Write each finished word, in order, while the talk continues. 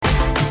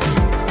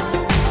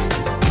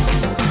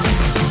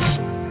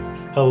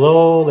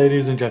Hello,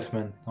 ladies and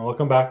gentlemen, and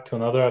welcome back to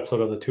another episode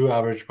of the Two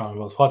Average Brown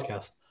Girls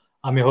podcast.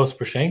 I'm your host,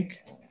 Prashank,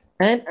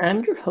 And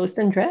I'm your host,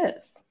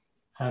 Andres.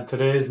 and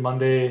today is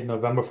Monday,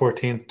 November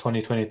 14th,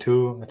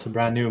 2022. It's a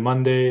brand new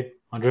Monday.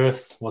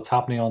 Andres, what's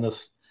happening on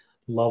this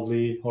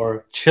lovely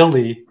or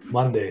chilly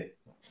Monday?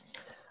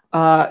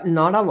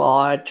 Not a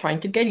lot.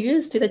 Trying to get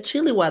used to the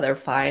chilly weather.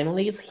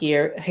 Finally, it's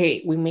here.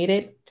 Hey, we made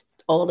it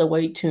all the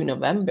way to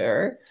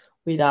November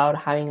without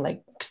having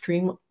like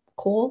extreme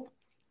cold.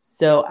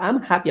 So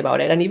I'm happy about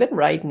it. And even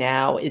right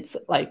now, it's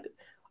like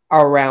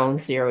around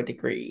 0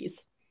 degrees,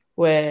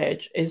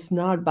 which is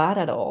not bad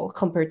at all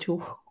compared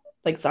to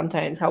like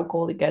sometimes how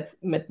cold it gets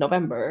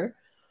mid-November.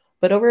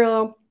 But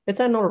overall, it's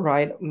an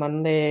alright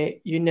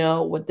Monday,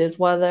 with this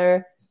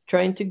weather,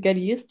 trying to get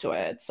used to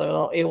it.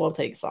 So it will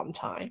take some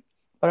time.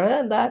 But other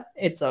than that,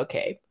 it's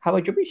okay. How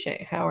about you,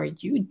 Bishay? How are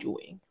you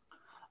doing?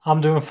 I'm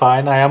doing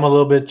fine. I am a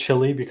little bit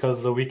chilly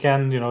because the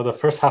weekend, the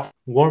first half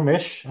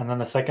warmish, and then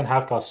the second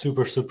half got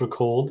super, super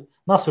cold.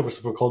 Not super,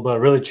 super cold, but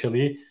really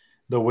chilly.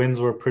 The winds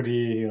were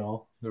pretty, they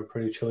were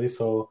pretty chilly.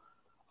 So,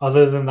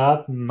 other than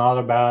that, not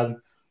a bad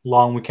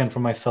long weekend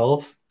for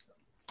myself.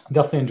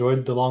 Definitely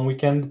enjoyed the long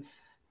weekend.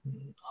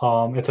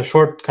 It's a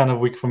short kind of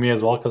week for me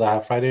as well because I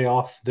have Friday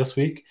off this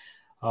week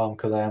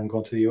because I am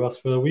going to the US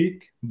for the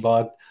week.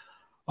 But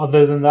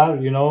other than that,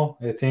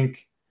 I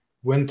think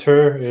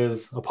winter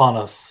is upon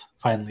us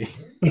finally.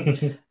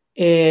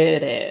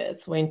 It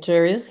is.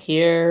 Winter is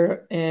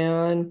here.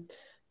 And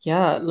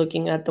yeah,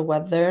 looking at the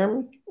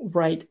weather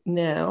right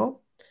now,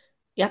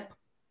 yep,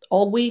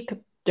 all week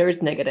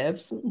there's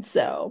negatives.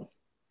 So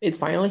it's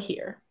finally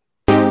here.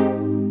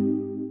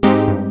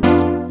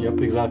 Yep,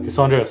 exactly.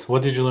 So, Andres,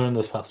 what did you learn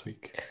this past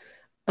week?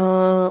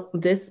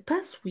 This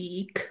past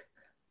week,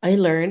 I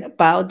learned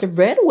about the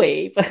red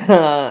wave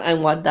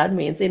and what that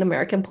means in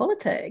American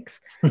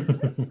politics.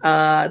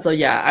 So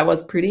yeah, I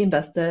was pretty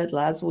invested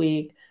last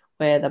week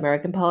with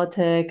American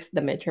politics,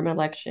 the midterm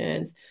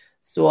elections.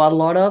 So a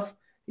lot of,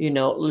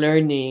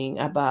 learning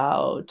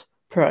about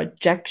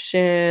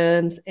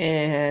projections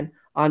and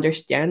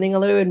understanding a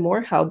little bit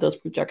more how those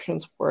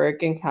projections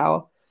work and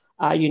how,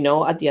 at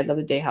the end of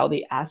the day, how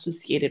the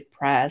Associated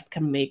Press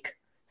can make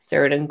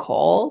certain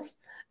calls.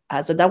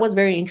 So that was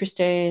very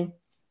interesting.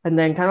 And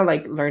then kind of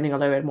like learning a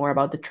little bit more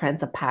about the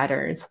trends and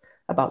patterns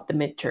about the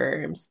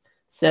midterms.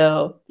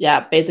 So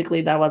yeah,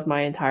 basically that was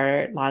my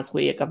entire last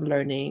week of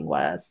learning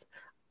was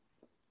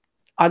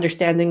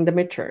understanding the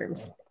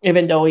midterms.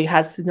 Even though it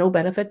has no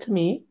benefit to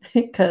me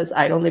because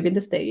I don't live in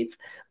the States.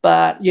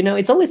 But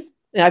it's always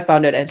I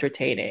found it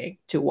entertaining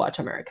to watch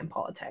American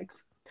politics.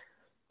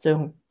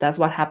 So that's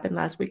what happened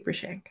last week for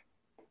Shank.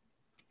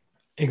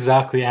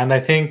 Exactly. And I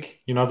think,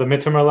 the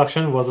midterm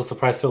election was a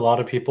surprise to a lot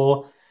of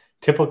people.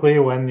 Typically,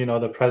 when,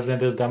 the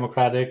president is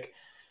Democratic,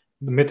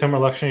 the midterm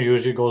election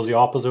usually goes the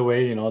opposite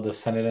way, the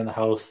Senate and the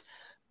House.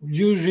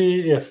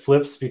 Usually it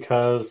flips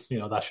because,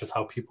 that's just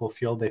how people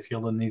feel. They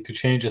feel the need to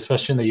change,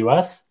 especially in the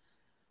US.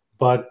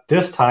 But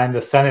this time,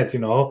 the Senate,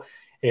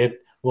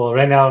 well,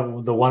 right now,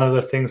 the one of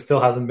the things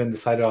still hasn't been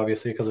decided,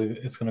 obviously, because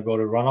it's going to go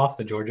to runoff,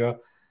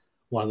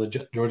 one of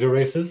the Georgia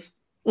races.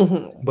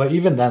 Mm-hmm. But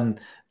even then,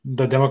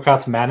 the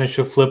Democrats managed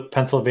to flip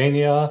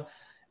Pennsylvania,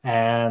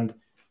 and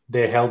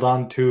they held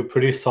on to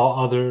pretty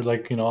saw other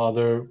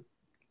other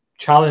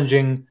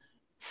challenging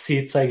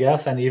seats, I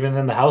guess. And even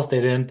in the House, they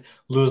didn't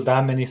lose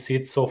that many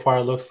seats so far.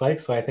 It looks like.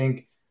 So I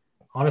think,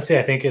 honestly,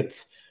 I think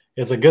it's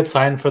a good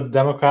sign for the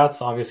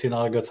Democrats. Obviously,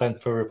 not a good sign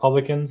for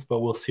Republicans,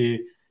 but we'll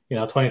see.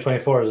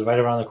 2024 is right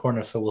around the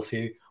corner, so we'll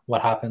see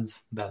what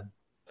happens then.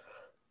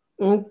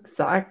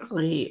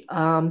 Exactly.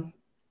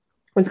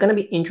 It's gonna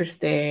be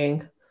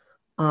interesting.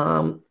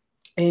 And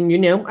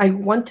I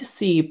want to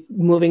see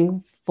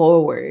moving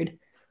forward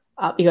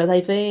because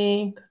I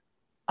think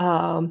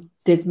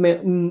this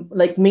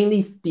like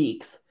mainly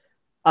speaks.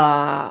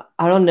 I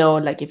don't know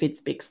like if it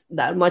speaks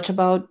that much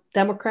about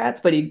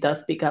Democrats, but it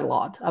does speak a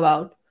lot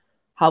about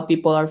how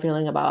people are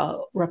feeling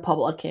about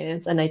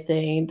Republicans, and I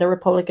think the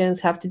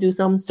Republicans have to do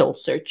some soul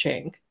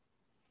searching.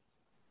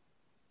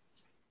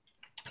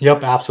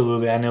 Yep,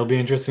 absolutely. And it'll be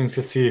interesting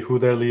to see who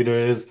their leader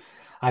is.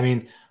 I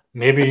mean,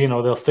 maybe,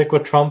 they'll stick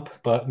with Trump,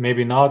 but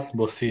maybe not.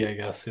 We'll see, I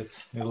guess.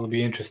 It'll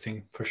be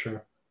interesting for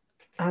sure.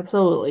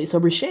 Absolutely. So,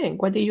 Rishang,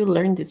 what did you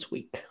learn this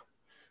week?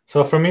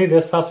 So for me,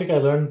 this past week, I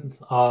learned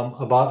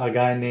about a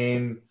guy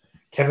named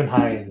Kevin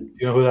Hines. Do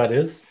you know who that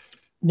is?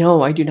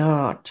 No, I do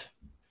not.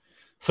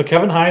 So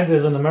Kevin Hines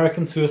is an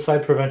American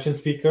suicide prevention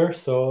speaker.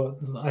 So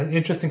an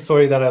interesting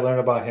story that I learned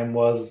about him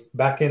was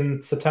back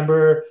in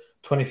September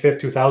 25th,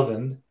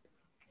 2000.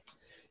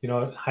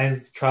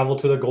 Hines traveled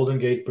to the Golden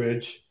Gate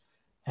Bridge,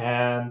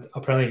 and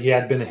apparently he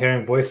had been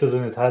hearing voices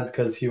in his head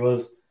because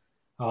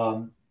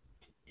um,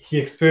 he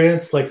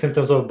experienced like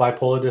symptoms of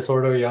bipolar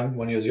disorder young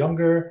when he was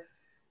younger,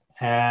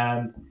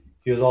 and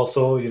he was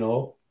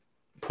also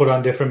put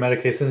on different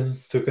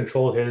medications to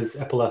control his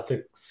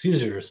epileptic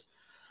seizures.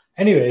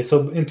 Anyway,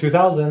 so in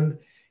 2000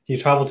 he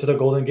traveled to the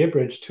Golden Gate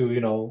Bridge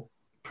to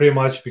pretty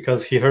much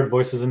because he heard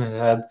voices in his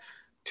head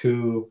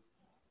to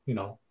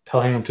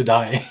telling him to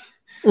die.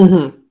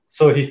 Mm-hmm.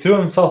 So he threw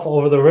himself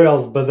over the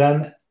rails, but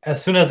then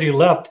as soon as he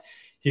leapt,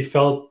 he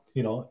felt,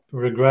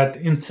 regret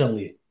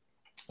instantly.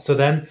 So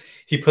then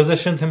he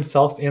positioned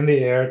himself in the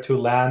air to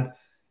land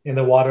in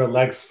the water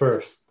legs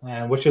first,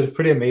 and which is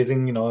pretty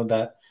amazing,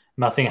 that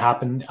nothing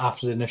happened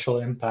after the initial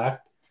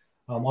impact.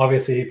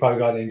 Obviously, he probably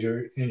got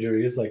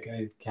injuries. Like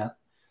I can't,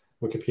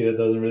 Wikipedia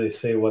doesn't really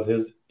say what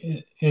his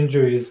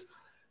injuries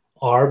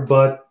are,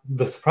 but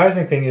the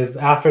surprising thing is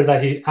after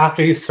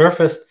he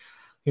surfaced,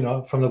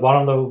 from the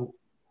bottom of the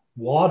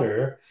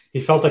water, he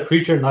felt a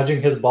creature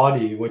nudging his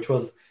body, which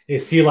was a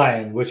sea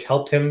lion, which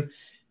helped him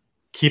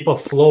keep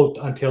afloat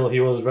until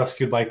he was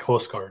rescued by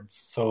Coast Guards.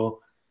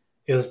 So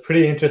it was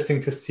pretty interesting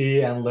to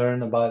see and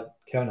learn about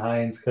Kevin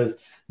Hines, because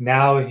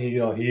now he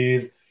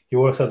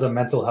works as a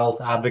mental health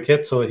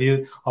advocate. So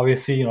he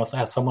obviously,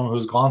 as someone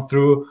who's gone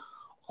through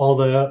all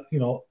the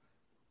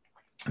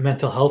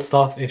mental health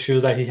stuff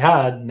issues that he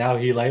had, now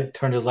he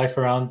turned his life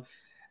around,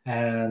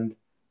 and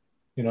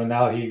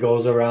now he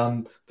goes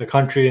around the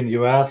country in the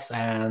US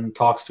and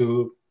talks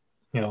to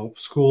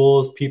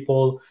schools,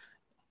 people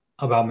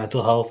about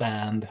mental health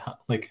and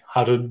like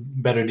how to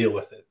better deal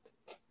with it.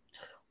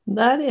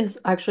 That is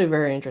actually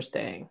very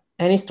interesting.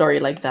 Any story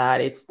like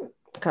that, it's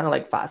kind of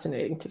like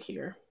fascinating to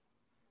hear.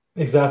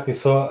 Exactly.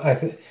 So I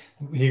think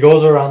he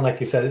goes around, like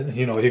you said,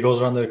 he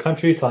goes around the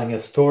country telling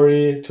his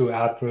story to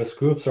at-risk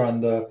groups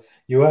around the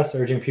US,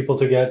 urging people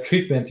to get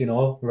treatment,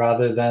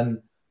 rather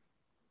than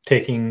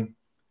taking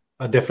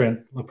a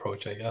different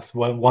approach, I guess.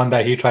 One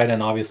that he tried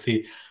and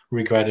obviously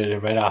regretted it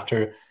right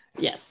after.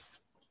 Yes.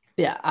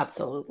 Yeah,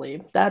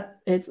 absolutely. That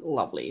is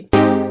lovely.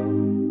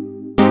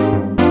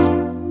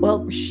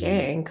 Well,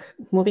 Shank,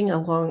 moving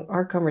along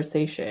our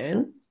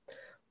conversation,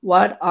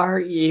 what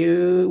are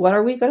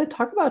we going to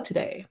talk about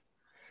today?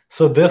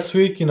 So this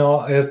week,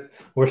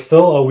 we're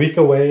still a week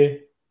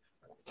away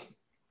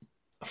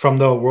from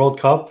the World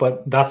Cup,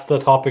 but that's the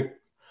topic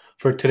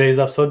for today's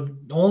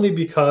episode, only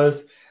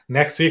because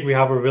next week we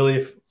have a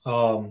really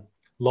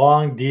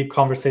long, deep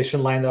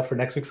conversation lined up for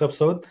next week's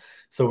episode.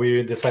 So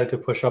we decided to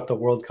push up the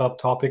World Cup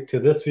topic to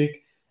this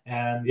week.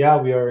 And yeah,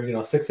 we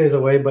are, 6 days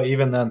away, but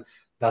even then,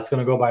 that's going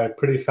to go by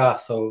pretty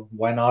fast. So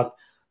why not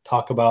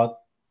talk about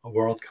a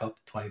World Cup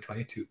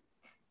 2022?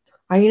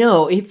 I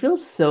know, it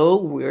feels so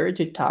weird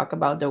to talk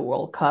about the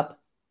World Cup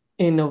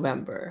in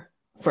November,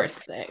 first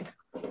thing.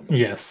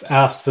 Yes,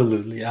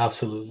 absolutely.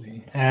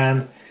 Absolutely.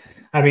 And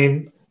I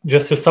mean,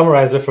 just to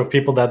summarize it for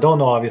people that don't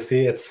know,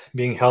 obviously, it's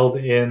being held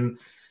in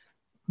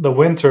the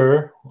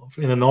winter,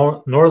 in the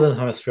northern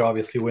hemisphere,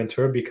 obviously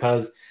winter,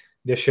 because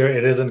this year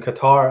it is in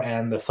Qatar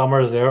and the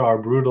summers there are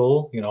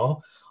brutal,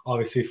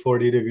 obviously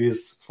 40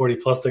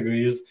 plus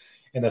degrees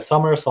in the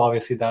summer. So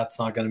obviously that's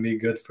not going to be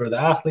good for the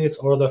athletes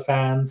or the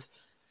fans.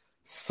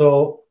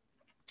 So,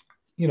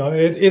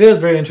 it is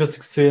very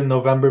interesting to see in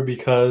November,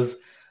 because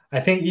I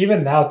think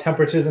even now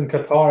temperatures in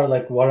Qatar,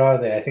 like what are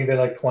they? I think they're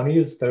like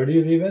 20s,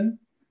 30s even.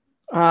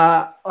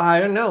 I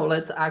don't know.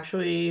 Let's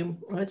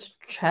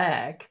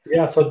check.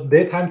 Yeah, so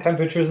daytime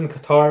temperatures in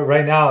Qatar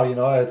right now,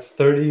 it's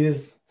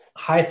 30s,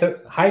 high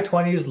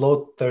 20s,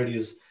 low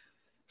 30s.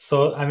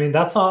 So I mean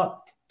that's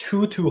not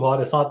too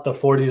hot. It's not the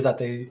 40s that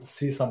they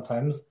see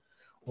sometimes,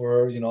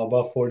 or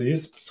above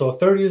 40s. So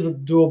 30 is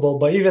doable,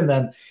 but even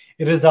then,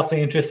 it is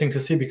definitely interesting to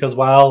see, because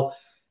while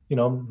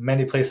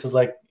many places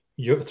like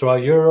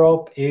throughout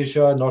Europe,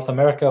 Asia, North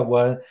America,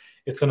 when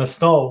it's going to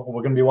snow,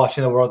 we're going to be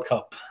watching the World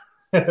Cup.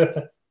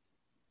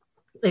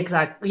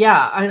 Exactly.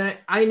 Yeah, and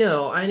I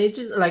know, and it's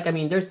just like, I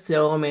mean, there's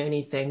so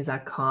many things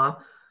that come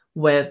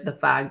with the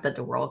fact that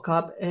the World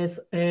Cup is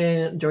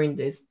during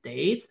these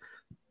dates.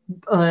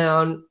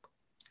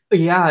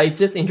 Yeah, it's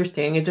just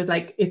interesting. It's just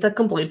like it's a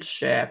complete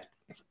shift.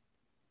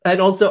 And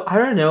also, I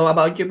don't know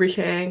about you,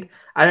 Brishang.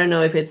 I don't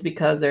know if it's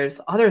because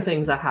there's other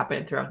things that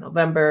happen throughout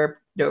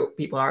November. Though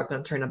people are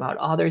concerned about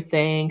other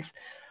things.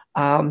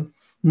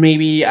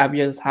 Maybe I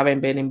just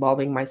haven't been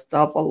involving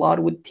myself a lot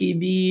with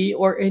TV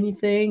or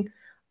anything.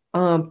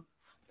 But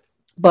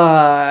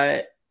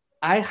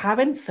I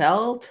haven't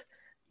felt,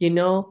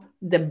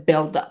 the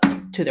build up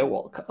to the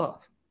World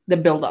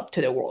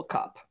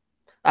Cup,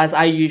 as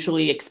I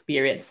usually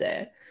experience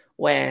it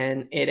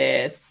when it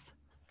is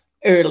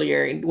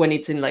earlier, when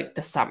it's in like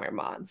the summer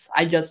months.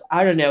 I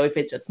don't know if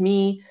it's just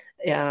me,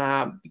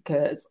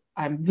 because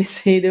I'm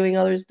busy doing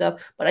other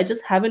stuff, but I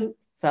just haven't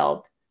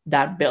felt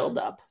that build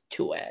up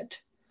to it.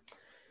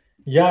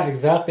 Yeah,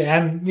 exactly.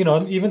 And,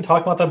 even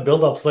talking about the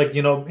build-ups, like,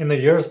 in the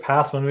years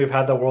past when we've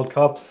had the World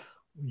Cup,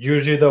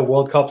 usually the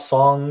World Cup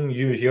song,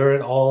 you hear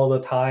it all the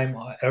time,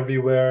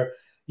 everywhere.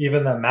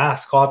 Even the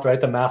mascot,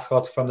 right? The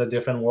mascots from the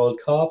different World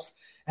Cups.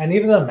 And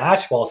even the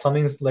match ball,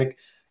 something's like,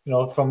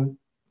 from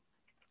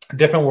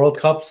different World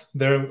Cups,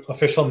 their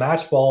official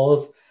match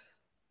balls.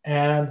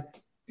 And,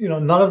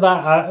 none of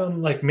that,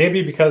 like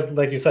maybe because,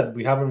 like you said,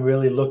 we haven't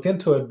really looked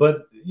into it.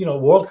 But,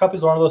 World Cup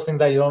is one of those things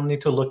that you don't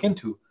need to look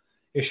into.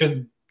 It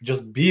should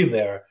just be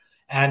there.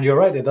 And you're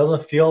right, it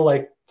doesn't feel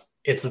like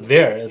it's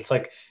there. It's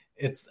like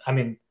I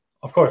mean,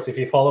 of course, if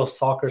you follow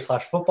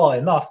soccer/football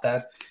enough,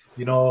 that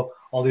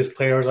all these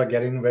players are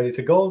getting ready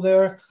to go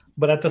there.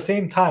 but at the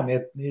same time,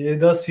 it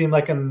does seem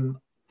like an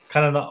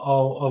kind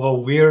of a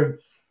weird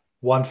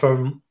one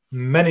for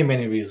many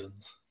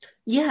reasons.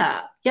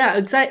 Yeah,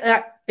 exactly.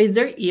 Is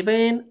there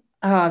even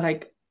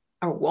like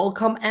a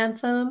welcome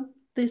anthem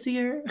this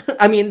year?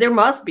 I mean, there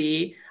must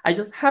be. I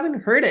just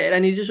haven't heard it,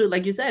 and it's usually,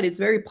 like you said, it's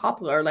very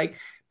popular. Like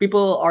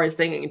people are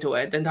singing to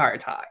it the entire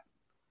time.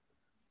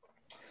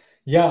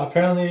 Yeah,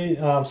 apparently.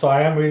 So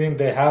I am reading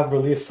they have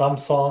released some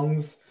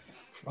songs.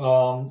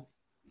 Um,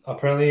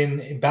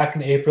 apparently, back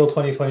in April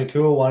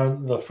 2022, one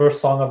of the first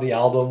song of the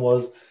album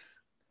was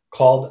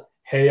called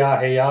Hey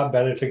Ya,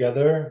 Better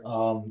Together.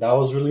 That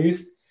was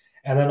released.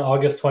 And then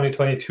August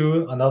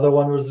 2022, another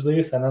one was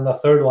released. And then the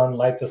third one,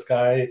 Light the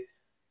Sky,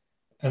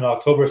 in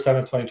October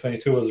 7th,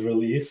 2022, was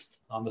released.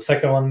 The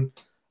second one,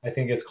 I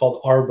think, is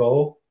called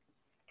Arbo.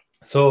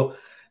 So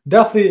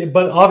definitely,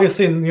 but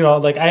obviously,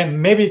 like I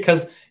maybe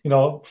because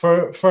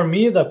for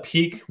me, the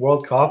peak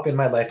World Cup in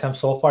my lifetime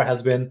so far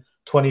has been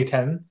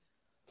 2010,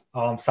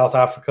 South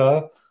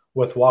Africa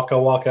with Waka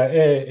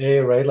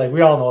Waka right? Like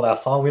we all know that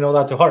song, we know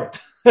that to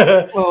heart.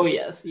 Oh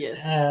yes, yes.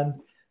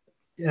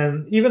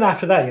 And even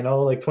after that,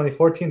 like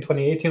 2014,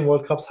 2018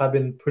 World Cups have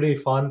been pretty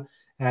fun.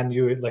 And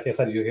you, like I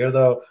said, you hear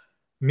the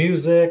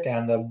music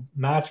and the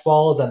match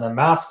balls and the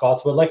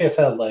mascots. But like I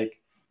said,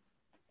 like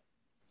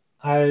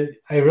I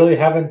really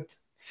haven't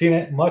seen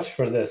it much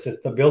for this.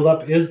 The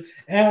build-up is,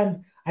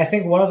 and I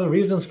think one of the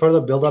reasons for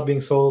the build-up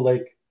being so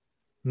like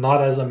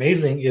not as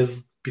amazing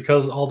is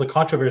because all the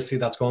controversy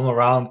that's going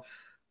around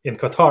in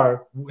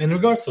Qatar in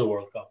regards to the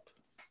World Cup.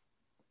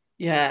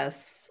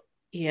 Yes.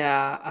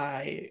 Yeah,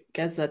 I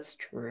guess that's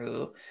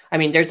true. I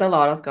mean, there's a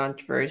lot of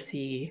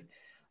controversy,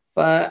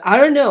 but I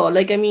don't know.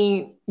 Like, I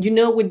mean,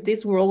 with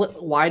these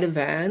worldwide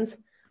events,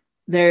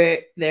 there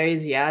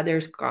is, yeah,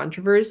 there's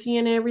controversy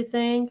and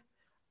everything.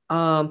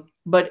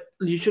 But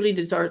usually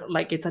these are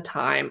like it's a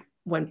time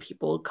when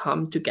people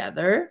come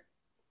together.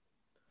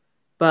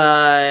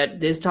 But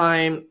this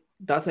time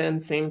doesn't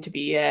seem to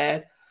be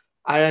it.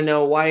 I don't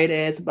know why it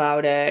is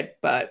about it,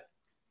 but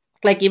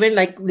like even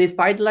like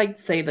despite like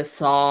say the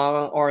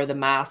song or the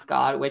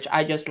mascot, which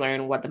I just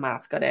learned what the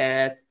mascot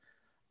is,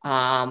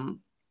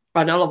 um,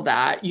 and all of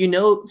that,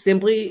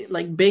 simply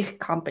like big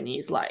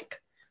companies like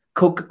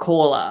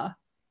Coca-Cola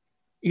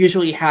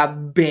usually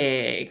have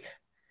big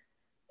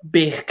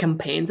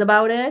campaigns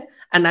about it.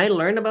 And I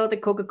learned about the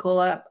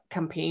Coca-Cola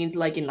campaigns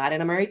like in Latin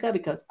America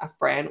because a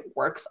friend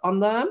works on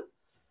them.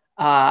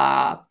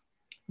 Uh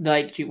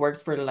like she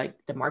works for like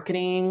the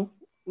marketing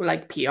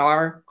like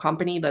PR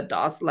company that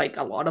does like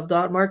a lot of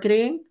that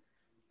marketing.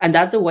 And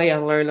that's the way I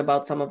learned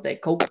about some of the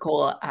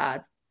Coca-Cola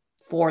ads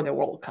for the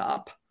World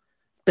Cup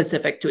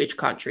specific to each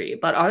country.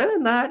 But other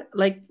than that,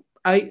 like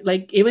I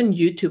like even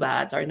YouTube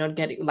ads are not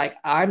getting like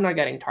I'm not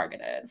getting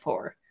targeted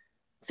for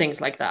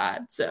things like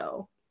that.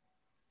 So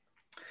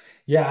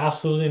Yeah,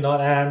 absolutely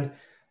not. And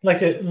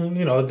like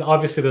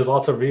obviously there's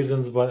lots of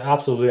reasons, but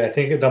absolutely, I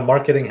think the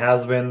marketing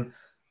has been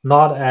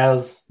not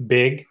as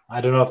big. I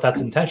don't know if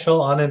that's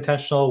intentional,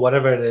 unintentional,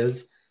 whatever it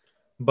is.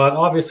 But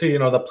obviously,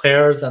 the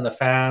players and the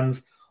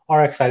fans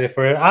are excited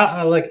for it.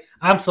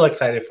 I'm still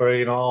excited for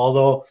it,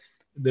 although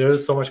there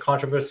is so much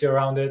controversy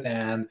around it.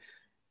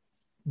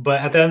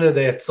 But at the end of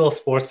the day, it's still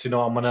sports.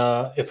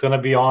 It's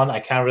gonna be on. I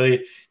can't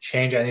really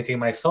change anything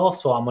myself,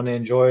 so I'm gonna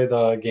enjoy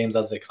the games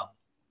as they come.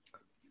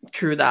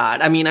 true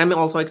that. I mean, I'm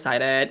also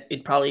excited.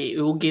 It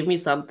will give me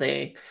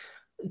something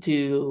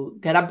to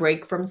get a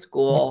break from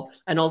school,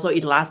 and also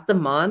it lasts a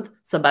month.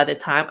 So by the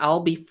time I'll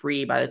be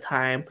free, by the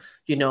time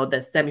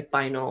the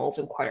semifinals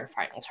and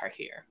quarterfinals are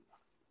here.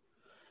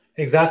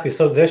 Exactly.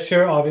 So this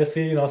year,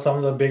 obviously, some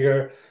of the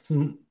bigger,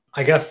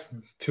 I guess,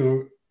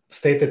 to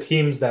state the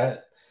teams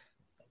that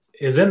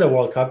is in the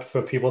World Cup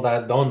for people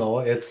that don't know,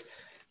 it's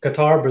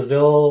Qatar,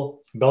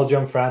 Brazil,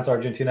 Belgium, France,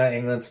 Argentina,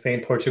 England,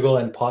 Spain, Portugal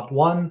in pot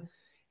one.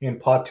 In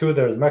pot two,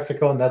 there's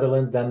Mexico,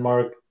 Netherlands,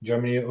 Denmark,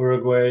 Germany,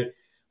 Uruguay,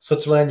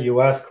 Switzerland,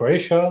 US,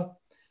 Croatia.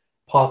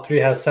 Pot three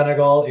has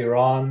Senegal,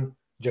 Iran,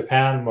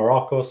 Japan,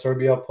 Morocco,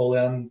 Serbia,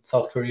 Poland,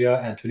 South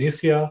Korea, and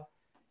Tunisia.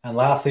 And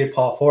lastly,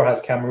 pot four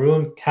has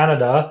Cameroon,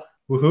 Canada,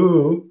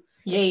 woohoo,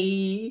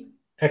 Yay!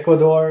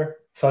 Ecuador,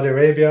 Saudi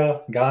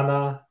Arabia,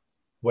 Ghana,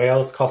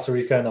 Wales, Costa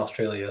Rica, and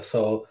Australia.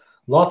 So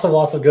lots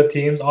of good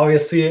teams.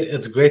 Obviously,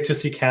 it's great to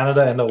see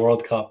Canada in the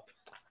World Cup.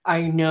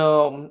 I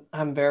know.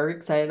 I'm very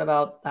excited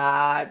about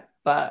that.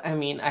 But I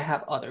mean, I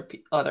have other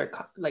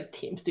like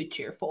teams to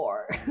cheer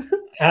for.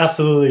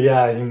 Absolutely,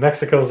 yeah.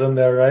 Mexico's in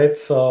there, right?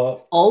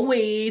 So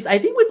Always. I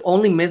think we've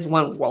only missed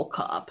one World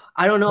Cup.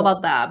 I don't know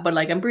about that, but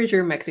like I'm pretty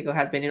sure Mexico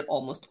has been in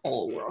almost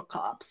all World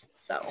Cups.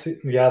 So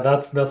yeah,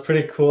 that's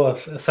pretty cool.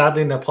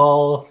 Sadly,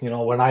 Nepal,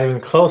 we're not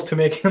even close to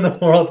making the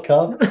World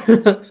Cup.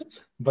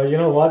 But you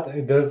know what?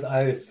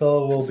 I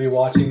still will be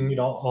watching,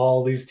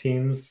 all these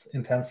teams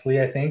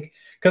intensely, I think.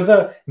 Because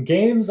the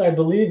games, I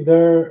believe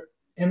they're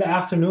in the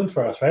afternoon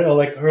for us, right? Or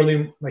like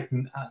early, like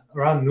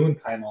around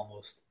noontime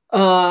almost.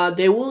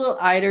 They will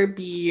either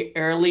be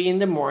early in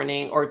the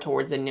morning or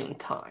towards the noon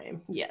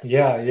time. Yes.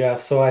 Yeah.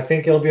 So I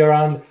think it'll be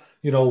around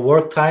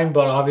work time,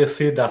 but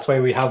obviously that's why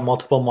we have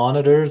multiple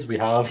monitors. We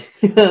have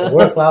a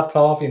work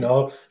laptop,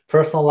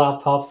 personal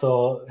laptop.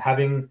 So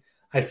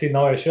I see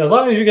no issue as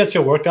long as you get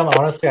your work done.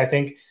 Honestly, I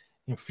think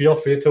you feel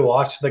free to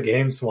watch the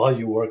games while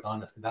you work.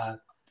 Honestly, that's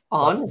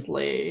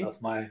Honestly,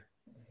 that's my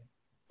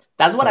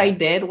that's what I thing.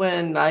 did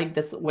when like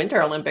this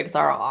Winter Olympics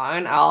are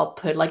on. I'll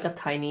put like a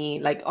tiny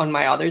like on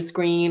my other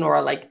screen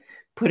or like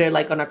put it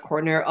like on a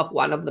corner of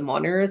one of the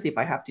monitors if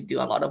I have to do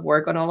a lot of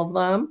work on all of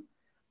them.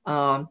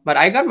 But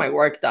I got my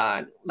work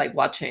done like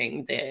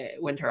watching the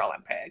Winter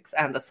Olympics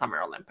and the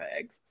Summer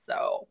Olympics.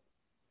 So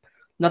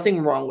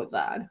nothing wrong with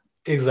that.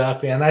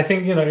 Exactly, and I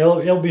think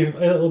it'll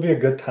be a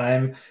good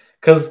time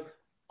because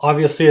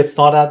obviously it's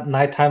not at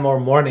nighttime or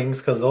mornings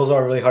because those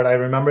are really hard. I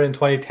remember in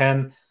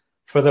 2010,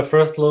 for the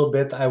first little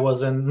bit, I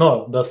was in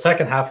no, the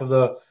second half of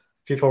the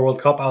FIFA World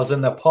Cup, I was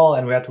in Nepal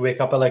and we had to wake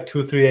up at like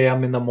 2, 3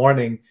 a.m. in the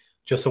morning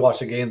just to watch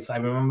the games. I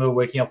remember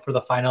waking up for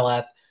the final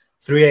at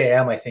 3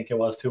 a.m. I think it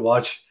was to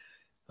watch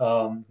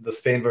the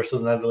Spain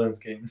versus Netherlands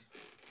game.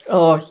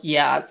 Oh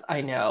yes,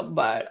 I know,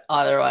 but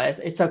otherwise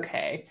it's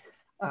okay.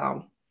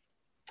 Um,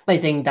 I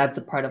think that's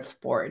a part of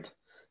sport.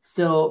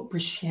 So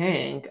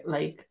Prashank,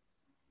 like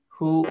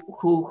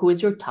who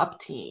is your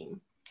top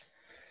team?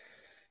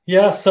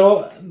 Yeah,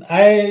 so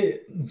I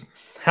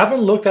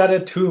haven't looked at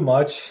it too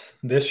much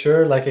this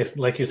year. Like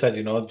you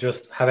said,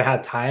 just haven't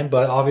had time.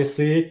 But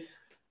obviously,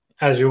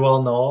 as you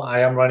well know,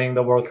 I am running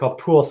the World Cup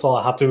pool, so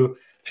I'll have to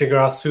figure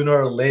out sooner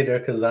or later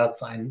because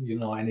I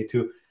need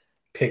to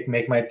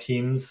make my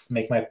teams,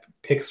 make my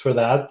picks for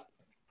that.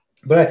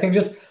 But I think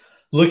just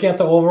looking at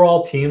the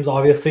overall teams,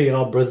 obviously,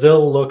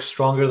 Brazil looks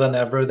stronger than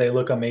ever. They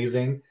look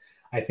amazing.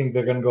 I think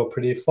they're going to go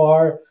pretty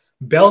far.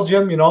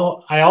 Belgium,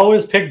 I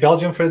always pick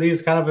Belgium for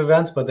these kind of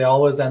events, but they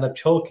always end up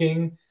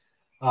choking.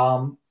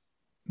 Um,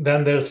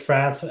 then there's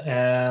France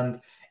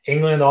and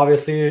England.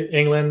 Obviously,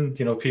 England,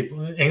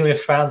 English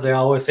fans, they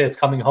always say it's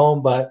coming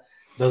home, but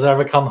does it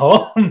ever come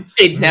home?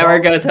 It never No,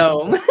 goes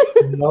home.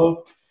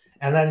 nope.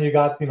 And then you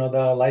got,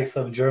 the likes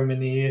of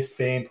Germany,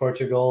 Spain,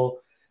 Portugal,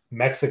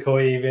 Mexico,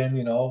 even,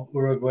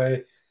 Uruguay.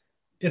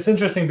 It's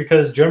interesting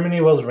because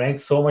Germany was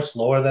ranked so much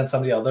lower than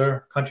some of the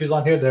other countries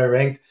on here. They're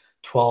ranked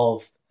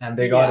 12th and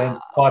they got Yeah, in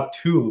spot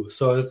two.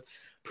 So it's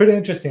pretty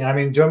interesting. I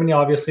mean, Germany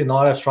obviously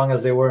not as strong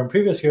as they were in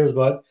previous years,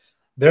 but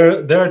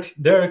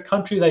they're a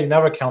country that you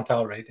never count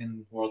out, right,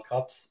 in World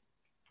Cups.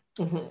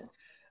 mhm.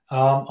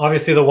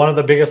 Obviously, the one of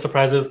the biggest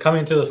surprises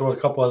coming to this World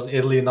Cup was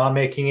Italy not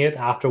making it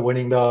after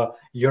winning the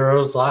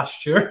Euros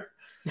last year.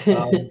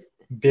 Um,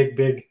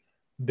 big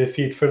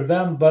defeat for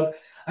them. But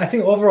I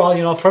think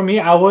overall, for me,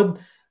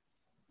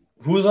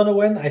 who's going to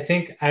win? I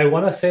think I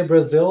want to say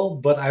Brazil,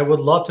 but I would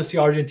love to see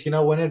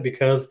Argentina win it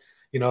because,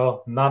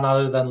 none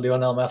other than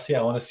Lionel Messi.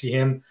 I want to see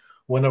him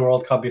win the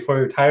World Cup before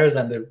he retires,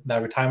 and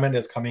that retirement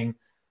is coming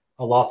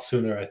a lot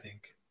sooner, I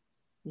think.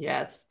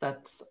 Yes,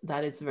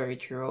 that is very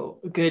true.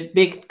 Good,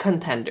 big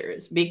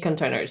contenders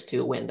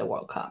to win the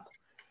World Cup.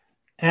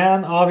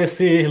 And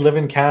obviously, live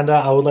in Canada.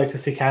 I would like to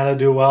see Canada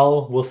do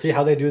well. We'll see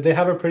how they do. They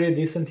have a pretty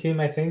decent team,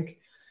 I think.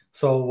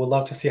 So we'll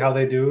love to see how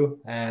they do.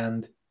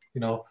 And,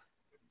 you know,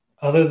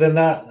 other than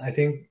that, I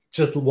think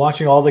just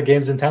watching all the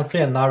games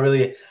intensely and not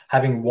really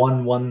having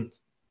one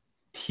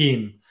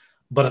team.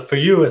 But for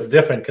you, it's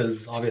different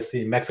because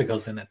obviously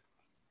Mexico's in it.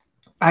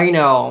 I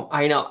know,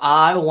 I know.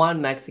 I want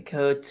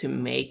Mexico to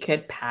make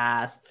it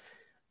past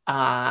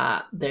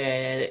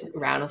the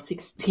round of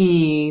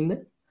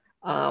 16.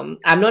 I'm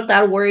not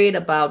that worried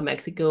about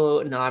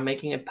Mexico not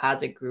making it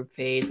past the group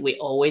phase. We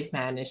always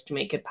manage to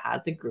make it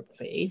past the group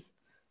phase.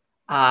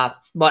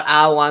 But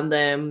I want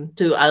them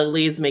to at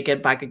least make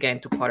it back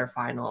again to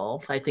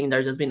quarterfinals. I think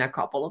there's just been a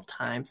couple of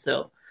times.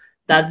 So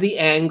that's the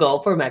end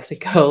goal for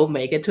Mexico.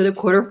 Make it to the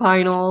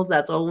quarterfinals.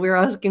 That's all we're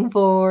asking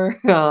for.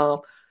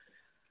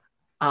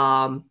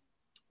 Um,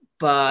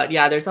 but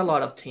yeah, there's a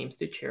lot of teams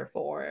to cheer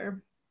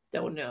for.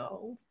 Don't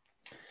know.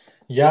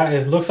 Yeah,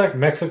 it looks like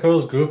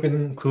Mexico's group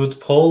includes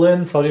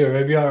Poland, Saudi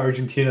Arabia,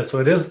 Argentina. So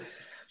it is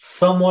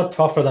somewhat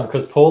tough for them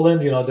because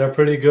Poland, they're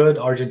pretty good.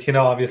 Argentina,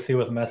 obviously,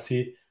 with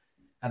Messi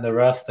and the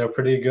rest, they're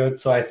pretty good.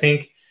 So I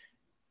think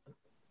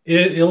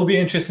it'll be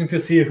interesting to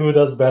see who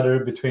does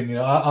better between,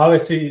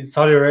 obviously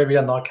Saudi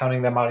Arabia, not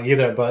counting them out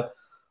either, but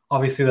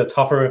obviously the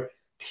tougher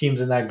teams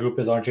in that group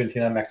is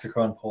Argentina,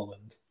 Mexico, and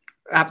Poland.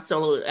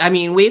 Absolutely. I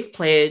mean, we've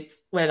played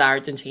with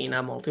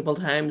Argentina multiple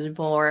times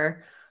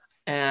before.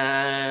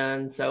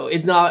 And so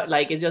it's not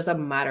like it's just a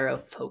matter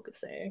of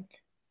focusing,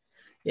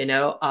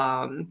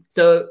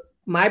 So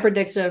my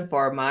prediction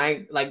for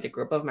the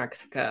group of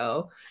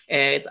Mexico,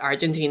 it's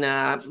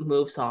Argentina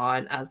moves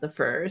on as the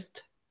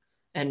first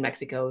and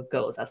Mexico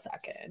goes as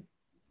second.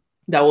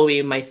 That will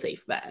be my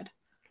safe bet.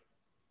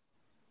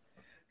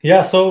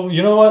 Yeah, so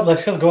you know what?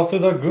 Let's just go through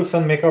the groups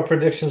and make our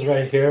predictions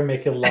right here,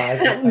 make it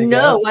live, I No,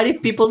 guess. what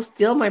if people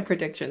steal my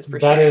predictions for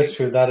That sure? is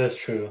true. That is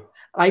true.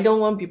 I don't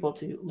want people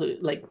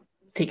to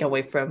take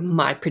away from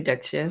my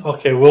predictions.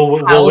 Okay,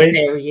 we'll How wait.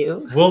 dare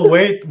you? We'll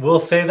wait. We'll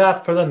say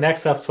that for the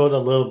next episode a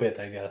little bit,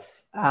 I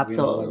guess. We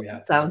know what we Absolutely.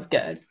 have to do. Sounds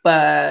good.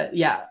 But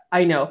yeah,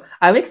 I know.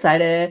 I'm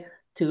excited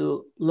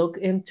to look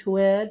into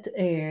it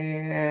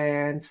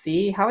and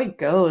see how it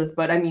goes.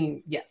 But I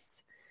mean, yes,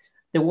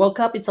 the World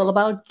Cup, it's all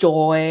about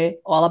joy,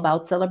 all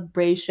about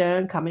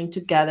celebration, coming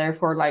together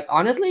for, like,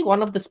 honestly,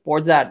 one of the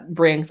sports that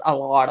brings a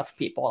lot of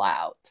people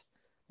out.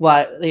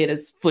 What it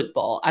is,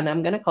 football. And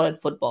I'm going to call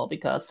it football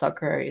because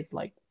soccer is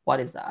like, what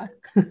is that?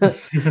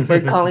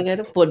 We're calling it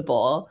a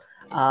football.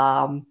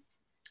 Um,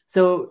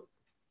 so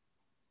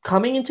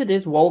coming into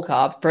this World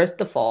Cup, first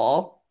of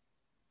all,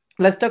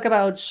 let's talk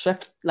about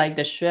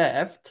the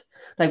shift.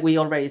 Like we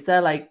already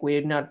said, like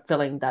we're not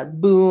feeling that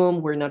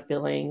boom. We're not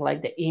feeling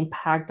like the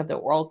impact of the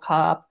World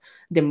Cup,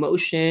 the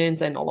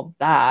emotions and all of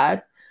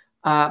that.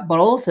 But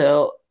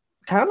also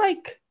kind of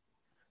like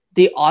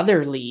the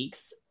other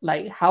leagues,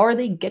 like how are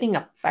they getting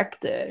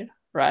affected,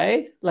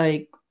 right?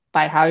 Like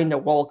by having the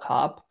World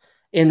Cup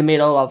in the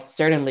middle of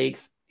certain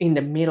leagues in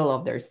the middle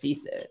of their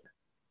season.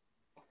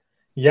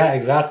 Yeah,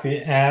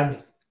 exactly.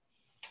 And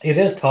it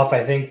is tough,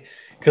 I think,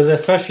 because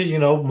especially,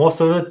 most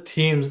of the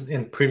teams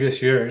in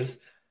previous years,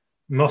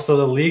 most of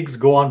the leagues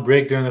go on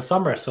break during the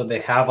summer. So they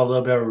have a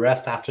little bit of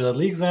rest after the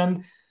leagues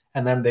end,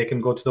 and then they can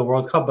go to the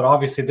World Cup. But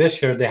obviously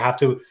this year they have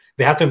to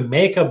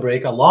make a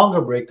break, a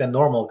longer break than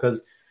normal,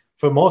 because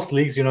for most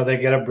leagues, they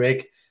get a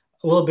break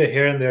a little bit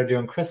here and there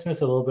during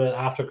Christmas, a little bit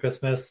after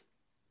Christmas,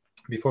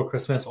 before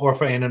Christmas, or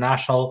for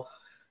international,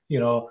 you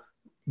know,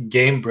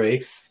 game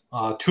breaks,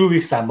 2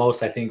 weeks at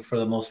most, I think, for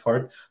the most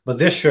part. But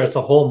this year it's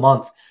a whole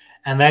month,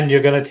 and then you're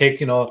gonna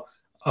take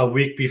a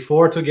week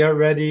before to get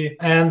ready,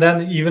 and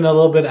then even a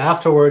little bit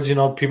afterwards.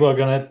 People are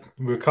gonna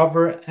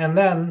recover, and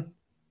then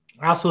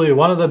absolutely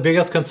one of the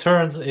biggest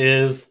concerns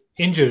is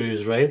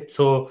injuries, right?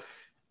 So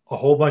a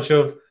whole bunch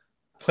of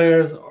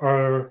players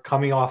are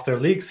coming off their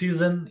league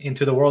season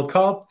into the World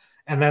Cup,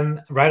 and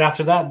then right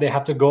after that they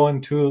have to go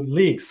into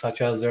leagues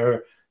such as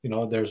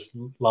there's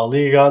La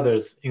Liga,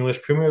 there's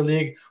English Premier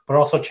League, but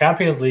also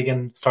Champions League,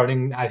 and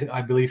starting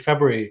I believe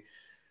February.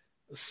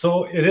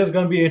 So it is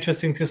going to be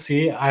interesting to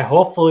see. I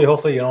hopefully,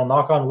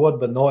 knock on wood,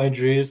 but no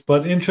injuries.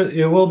 But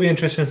it will be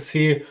interesting to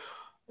see,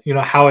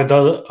 how it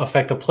does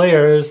affect the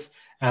players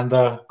and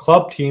the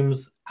club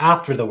teams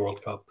after the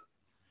World Cup.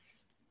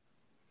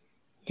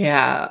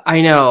 Yeah, I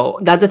know.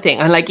 That's the thing.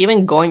 And like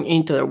even going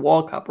into the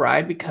World Cup,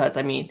 right? Because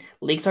I mean,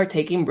 leagues are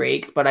taking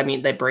breaks, but I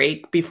mean, the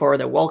break before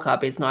the World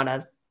Cup is not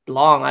as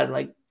long as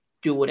like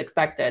you would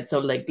expect it. So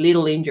like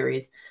little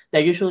injuries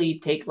that usually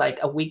take like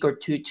a week or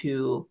two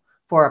to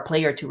for a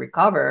player to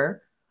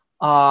recover.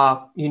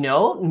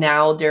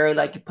 Now they're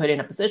like put in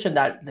a position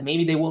that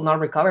maybe they will not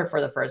recover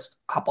for the first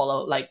couple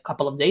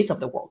of days of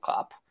the World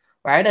Cup,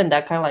 right? And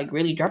that kind of like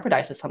really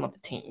jeopardizes some of the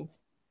teams.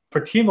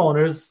 For team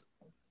owners,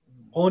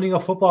 owning a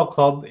football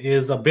club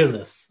is a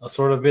business, a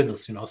sort of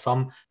business.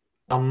 Some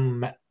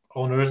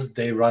owners,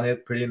 they run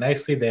it pretty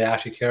nicely. They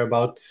actually care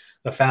about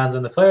the fans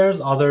and the players.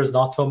 Others,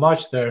 not so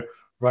much. They're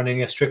running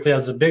it strictly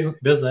as a big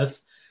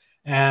business,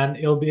 and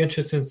it'll be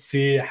interesting to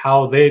see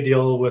how they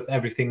deal with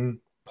everything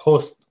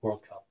post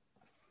World Cup.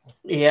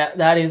 Yeah,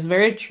 that is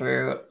very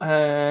true.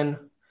 And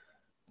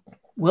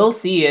we'll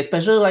see,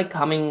 especially like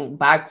coming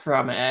back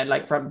from it,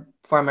 like from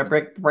a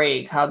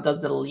break. How do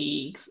the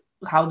leagues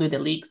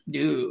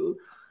do?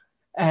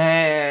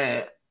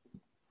 Uh,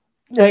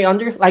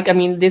 I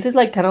mean, this is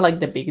like kind of like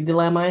the big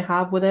dilemma I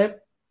have with it.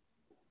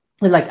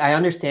 Like I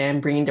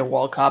understand bringing the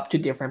World Cup to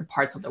different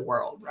parts of the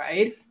world,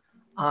 right?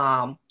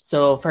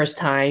 So first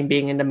time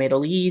being in the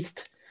Middle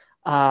East,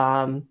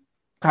 um,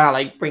 kind of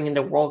like bringing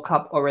the World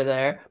Cup over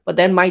there. But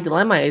then my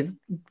dilemma is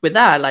with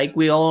that, like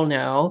we all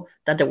know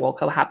that the World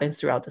Cup happens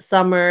throughout the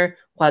summer,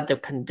 what the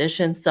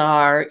conditions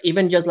are,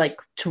 even just like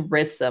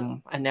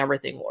tourism and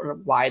everything, or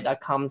why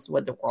that comes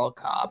with the World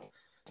Cup.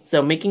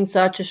 So making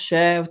such a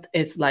shift,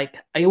 it's like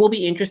it will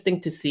be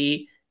interesting to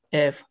see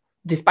if,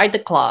 despite the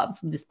clubs,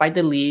 despite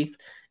the leagues,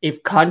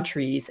 if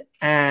countries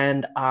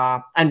and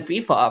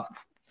FIFA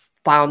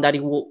found that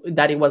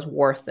it was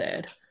worth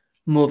it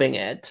moving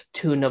it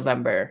to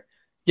November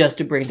just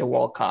to bring the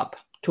World Cup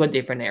to a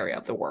different area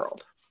of the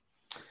world.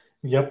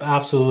 Yep,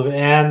 absolutely.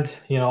 And,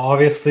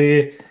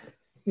 obviously,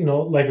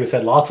 like we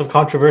said, lots of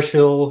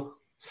controversial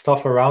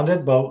stuff around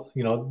it, but,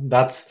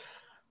 that's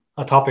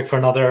a topic for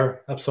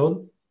another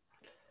episode.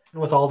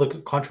 With all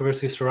the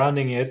controversy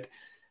surrounding it,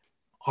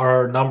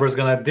 are numbers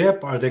going to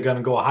dip? Are they going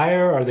to go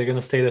higher? Are they going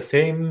to stay the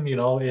same?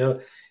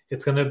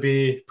 It's going to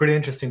be pretty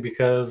interesting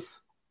because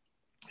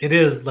it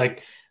is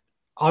like,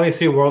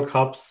 obviously World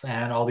Cups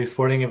and all these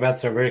sporting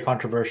events are very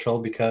controversial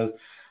because,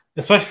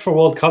 especially for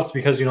World Cups,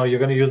 because you're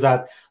going to use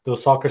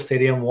those soccer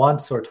stadium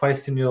once or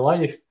twice in your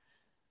life,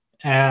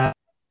 and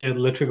it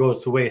literally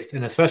goes to waste.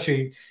 And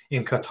especially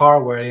in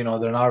Qatar, where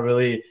they're not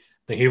really,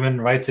 the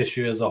human rights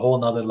issue is a whole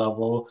nother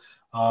level.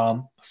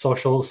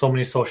 So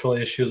many social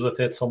issues with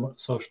it,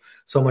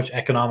 so much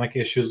economic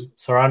issues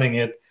surrounding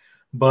it.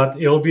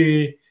 But it'll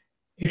be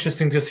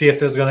interesting to see if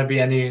there's going to be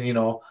any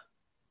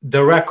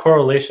direct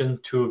correlation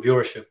to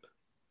viewership.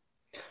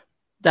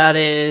 That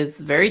is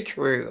very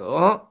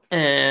true.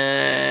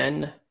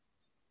 And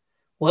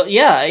well,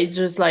 yeah, it's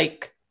just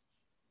like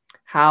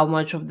how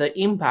much of the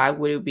impact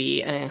will it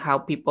be, and how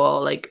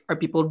people like are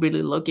people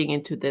really looking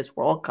into this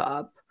World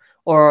Cup,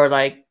 or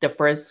like the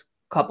first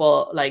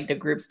couple like the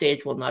group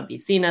stage will not be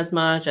seen as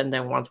much, and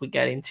then once we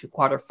get into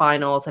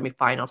quarterfinals,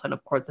 semifinals, and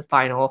of course the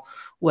final,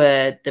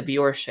 with the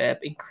viewership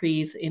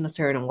increase in a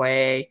certain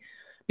way.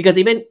 Because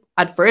even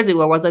at first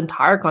there was an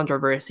entire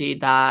controversy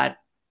that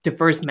the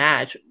first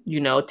match,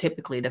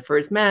 typically the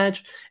first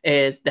match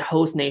is the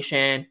host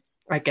nation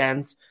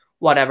against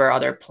whatever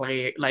other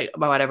play, like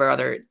whatever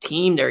other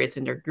team there is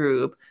in their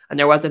group. And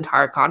there was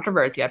entire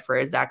controversy at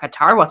first that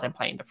Qatar wasn't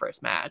playing the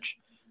first match,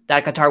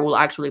 that Qatar will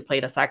actually play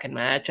the second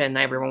match, and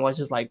everyone was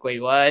just like,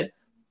 wait, what?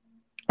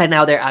 And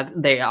now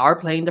they are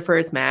playing the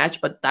first match,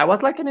 but that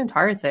was like an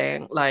entire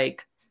thing,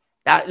 like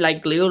that,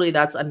 like literally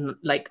that's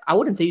like I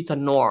wouldn't say it's a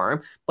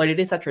norm, but it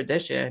is a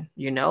tradition.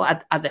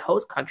 As a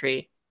host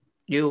country,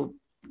 you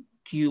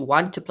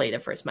want to play the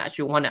first match,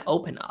 you want to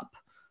open up,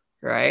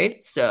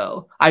 right?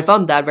 So I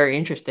found that very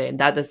interesting,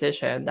 that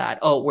decision that,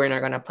 oh, we're not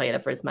going to play the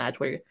first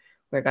match, we're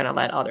going to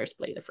let others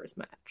play the first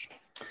match.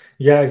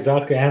 Yeah,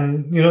 exactly.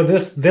 And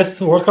this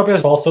World Cup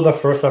is also the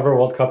first ever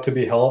World Cup to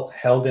be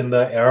held in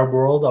the Arab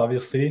world,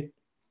 obviously,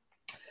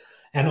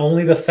 and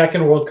only the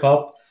second World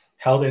Cup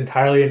held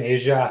entirely in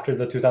Asia after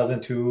the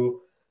 2002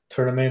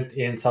 tournament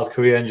in South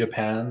Korea and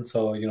Japan.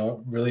 So,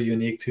 really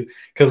unique too.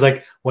 Because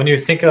like when you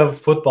think of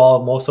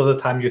football, most of the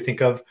time you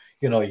think of,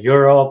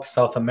 Europe,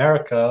 South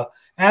America,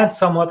 and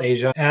somewhat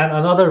Asia. And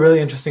another really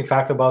interesting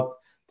fact about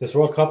this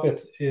World Cup,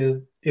 it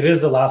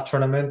is the last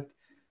tournament.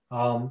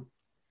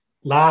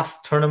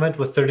 Last tournament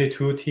with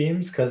 32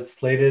 teams, because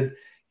slated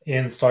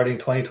in starting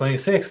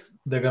 2026,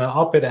 they're going to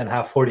up it and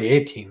have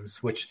 48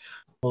 teams, which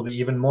will be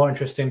even more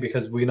interesting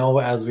because as we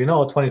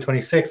know,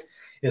 2026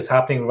 is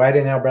happening right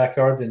in our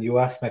backyards in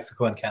US,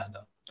 Mexico, and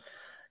Canada.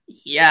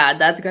 Yeah,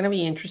 that's going to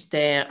be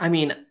interesting. I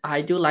mean,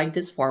 I do like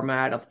this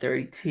format of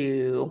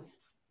 32.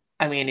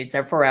 I mean, it's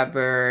there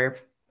forever.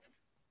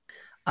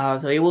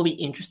 So it will be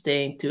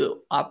interesting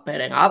to up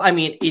it and up. I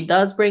mean, it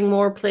does bring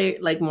more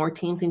more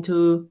teams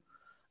into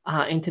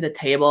the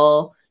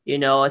table,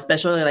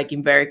 especially like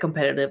in very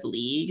competitive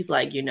leagues,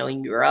 like,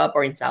 in Europe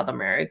or in South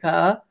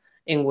America,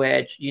 in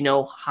which,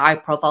 high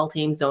profile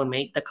teams don't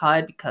make the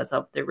cut because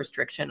of the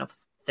restriction of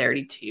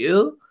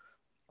 32.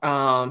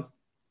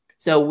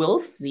 So we'll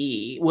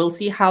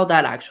see how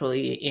that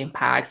actually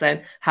impacts,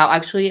 and how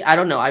actually, I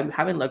don't know, I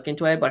haven't looked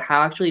into it, but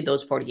how actually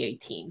those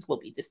 48 teams will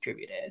be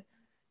distributed.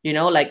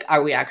 Like,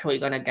 are we actually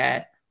going to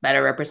get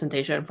better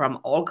representation from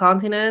all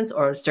continents,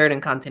 or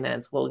certain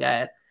continents will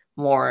get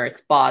more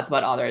spots,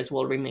 but others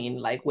will remain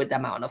like with the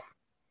amount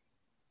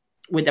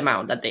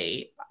that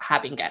they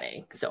have been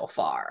getting so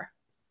far?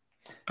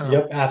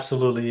 Yep,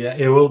 absolutely. Yeah,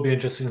 it will be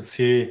interesting to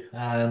see.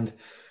 And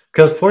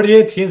because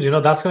 48 teams,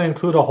 that's going to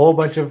include a whole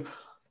bunch of.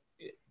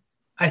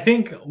 I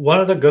think one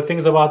of the good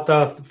things about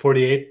the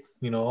 48,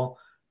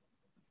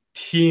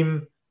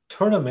 team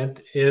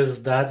tournament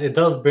is that it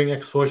does bring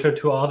exposure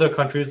to other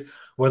countries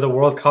where the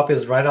World Cup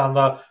is right on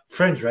the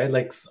fringe, right?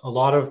 Like a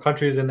lot of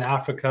countries in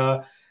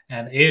Africa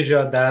and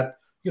Asia that,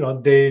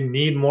 they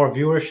need more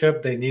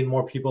viewership, they need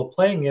more people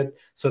playing it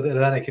so that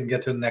then it can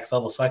get to the next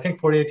level. So I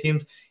think 48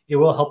 teams, it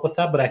will help with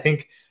that. But I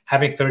think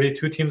having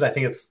 32 teams, I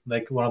think it's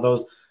like one of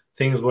those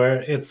things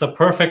where it's the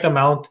perfect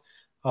amount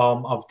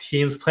of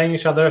teams playing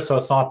each other, so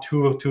it's not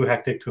too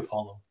hectic to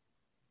follow.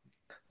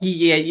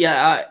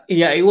 Yeah.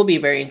 It will be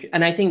very interesting,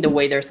 and I think the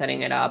way they're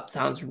setting it up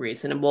sounds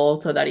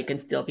reasonable, so that it can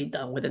still be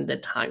done within the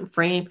time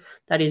frame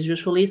that is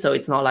usually. So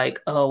it's not like,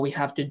 oh, we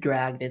have to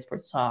drag this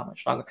for so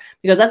much longer,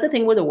 because that's the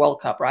thing with the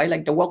World Cup, right?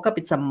 Like the World Cup,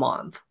 it's a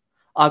month,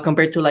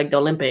 compared to like the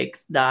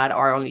Olympics that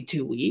are only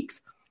 2 weeks.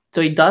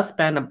 So it does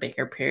span a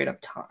bigger period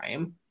of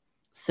time.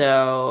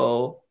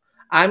 So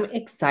I'm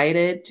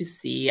excited to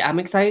see. I'm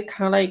excited,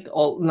 kind of like,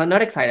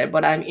 not excited,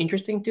 but I'm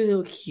interesting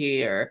to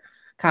hear,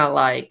 kind of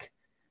like,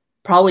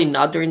 probably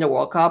not during the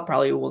World Cup.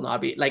 Probably will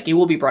not be like, it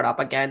will be brought up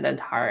again, the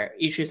entire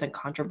issues and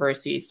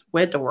controversies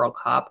with the World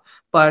Cup,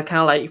 but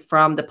kind of like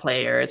from the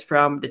players,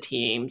 from the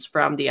teams,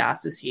 from the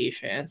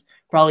associations.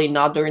 Probably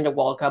not during the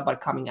World Cup,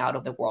 but coming out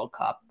of the World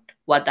Cup,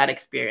 what that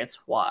experience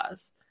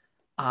was,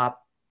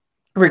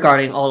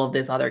 regarding all of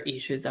these other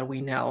issues that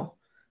we know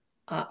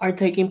are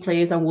taking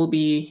place, and will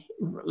be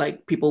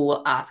like, people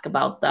will ask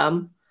about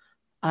them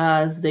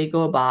as they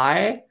go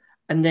by.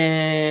 And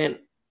then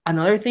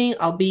another thing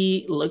I'll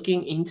be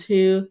looking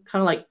into,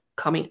 kind of like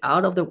coming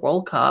out of the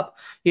World Cup,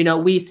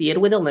 we see it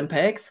with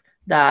Olympics,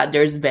 that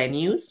there's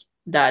venues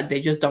that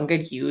they just don't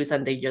get used,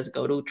 and they just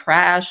go to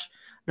trash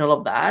and all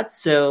of that.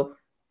 So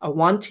I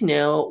want to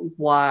know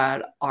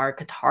what are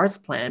Qatar's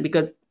plan,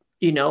 because,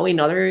 in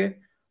other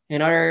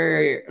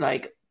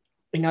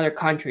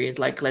countries,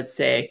 like let's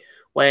say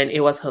when it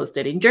was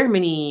hosted in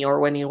Germany,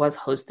 or when it was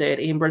hosted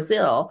in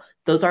Brazil,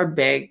 those are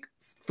big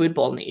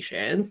football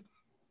nations.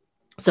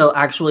 So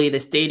actually, the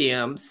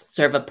stadiums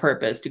serve a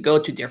purpose to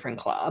go to different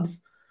clubs.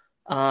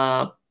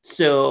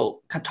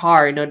 So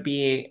Qatar not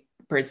being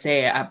per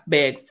se a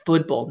big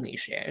football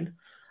nation,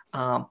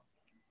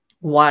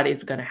 what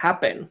is going to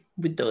happen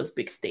with those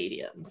big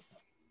stadiums?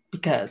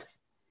 Because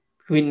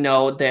we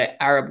know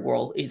the Arab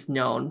world is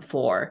known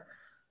for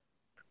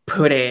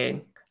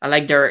putting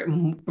like their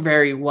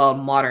very well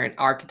modern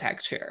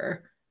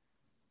architecture.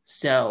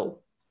 So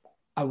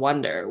I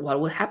wonder what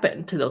would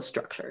happen to those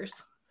structures.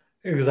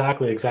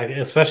 Exactly, exactly.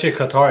 Especially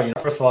Qatar.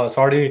 First of all, it's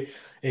already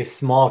a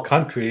small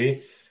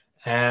country,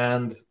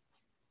 and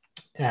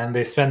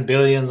they spend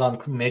billions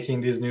on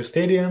making these new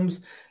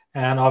stadiums.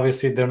 And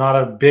obviously, they're not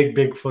a big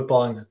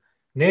footballing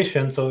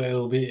nation, so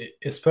it'll be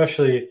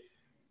especially,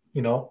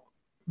 you know,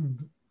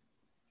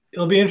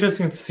 it'll be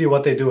interesting to see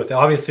what they do with it.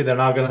 Obviously, they're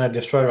not going to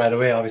destroy it right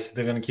away. Obviously,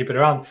 they're going to keep it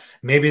around.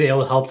 Maybe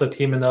it'll help the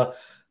team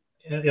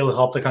it'll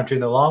help the country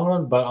in the long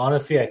run. But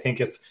honestly, I think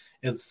it's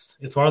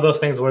one of those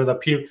things where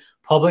the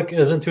public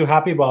isn't too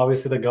happy, but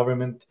obviously the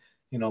government,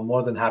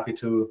 more than happy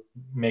to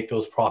make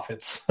those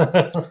profits.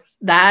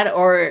 That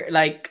or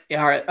like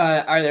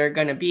are there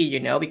gonna be,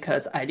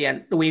 because at the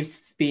end we've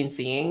been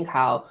seeing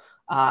how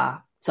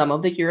some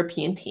of the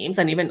European teams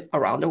and even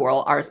around the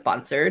world are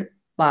sponsored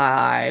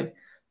by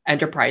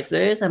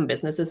enterprises and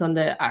businesses on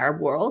the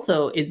Arab world.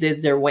 So is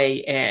this their way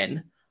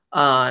in?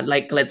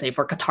 Like let's say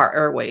for Qatar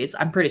Airways,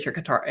 I'm pretty sure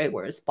Qatar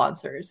Airways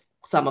sponsors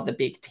some of the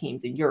big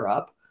teams in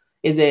Europe.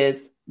 Is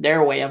this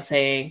their way of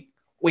saying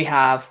we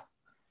have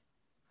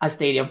a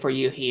stadium for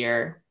you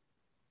here?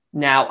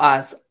 Now,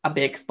 as a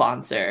big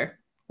sponsor,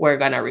 we're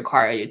gonna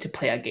require you to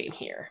play a game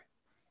here.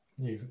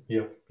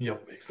 Yep.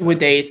 Exactly. Would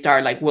they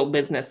start will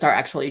business start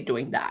actually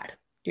doing that?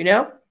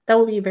 That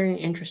would be very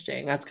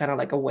interesting. That's kind of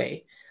like a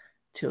way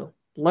to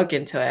look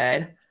into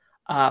it.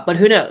 But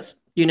who knows?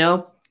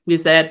 We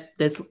said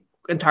this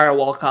entire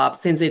World Cup,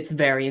 since its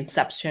very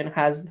inception,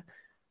 has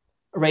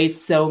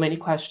raised so many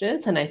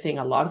questions, and I think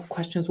a lot of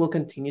questions will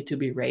continue to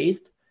be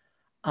raised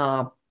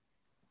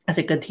as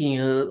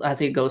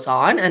it goes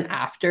on and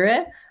after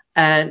it,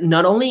 and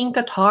not only in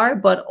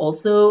Qatar but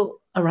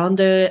also around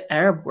the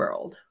Arab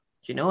world.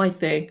 I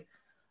think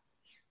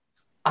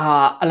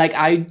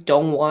I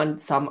don't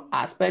want some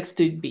aspects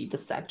to be the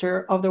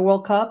center of the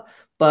World Cup,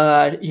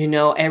 but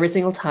every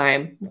single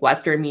time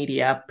Western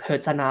media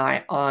puts an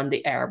eye on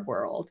the Arab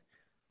world,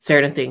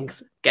 certain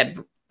things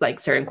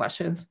certain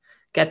questions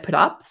get put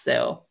up.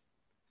 So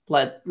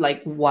what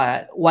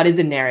is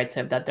the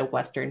narrative that the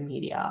Western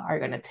media are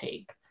going to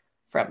take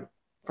from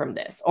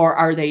this, or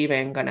are they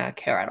even going to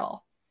care at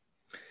all?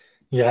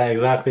 Yeah,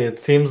 exactly. It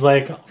seems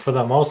like for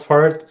the most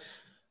part,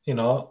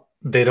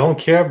 they don't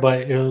care,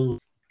 but it'll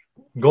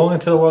go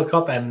into the World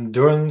Cup, and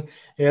during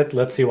it,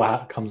 let's see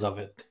what comes of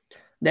it.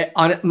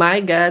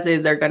 My guess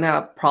is they're going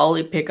to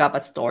probably pick up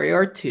a story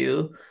or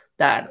two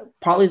that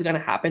probably is going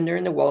to happen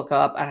during the World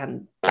Cup,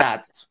 and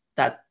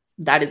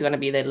that is going to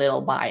be the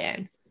little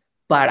buy-in.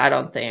 But I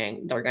don't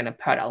think they're going to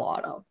put a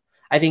lot of.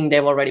 I think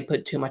they've already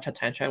put too much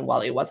attention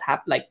while it was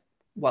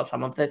while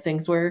some of the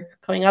things were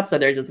coming up. So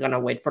they're just going to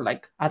wait for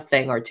a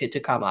thing or two to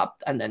come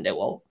up, and then they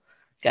will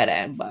get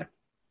in. But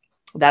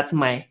that's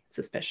my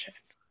suspicion.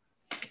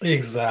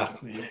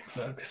 Exactly.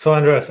 So,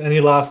 Andres, any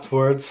last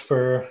words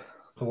for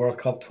the World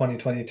Cup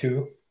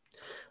 2022?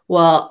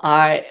 Well,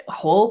 I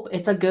hope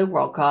it's a good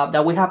World Cup,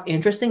 that we have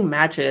interesting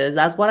matches.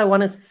 That's what I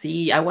want to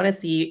see. I want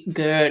to see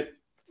good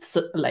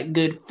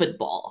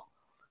football.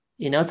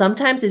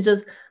 Sometimes it's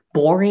just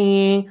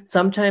boring.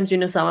 Sometimes,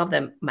 some of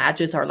the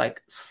matches are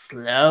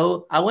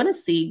slow. I want to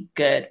see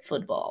good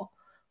football.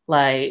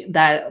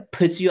 That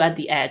puts you at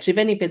the edge,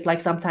 even if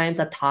it's sometimes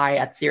a tie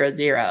at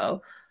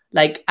 0-0,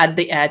 at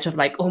the edge of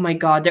oh my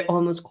God, they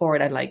almost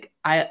scored. And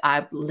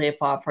I live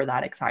up for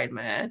that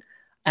excitement.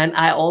 And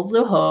I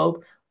also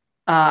hope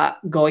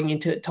going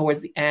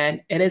towards the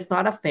end, it is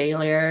not a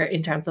failure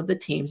in terms of the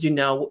teams.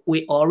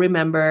 We all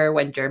remember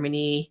when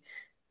Germany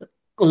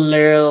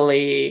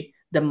literally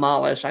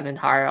demolished an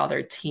entire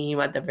other team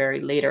at the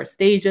very later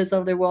stages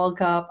of the World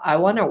Cup. I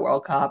want a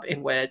World Cup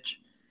in which,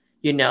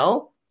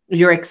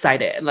 you're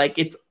excited.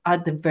 It's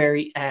at the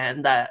very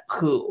end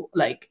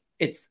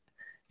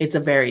it's a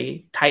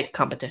very tight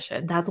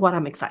competition. That's what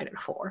I'm excited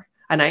for.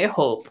 And I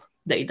hope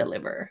they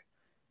deliver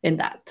in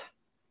that.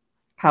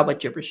 How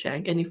about you,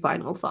 Prashank? Any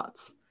final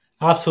thoughts?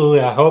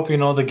 Absolutely. I hope,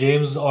 the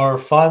games are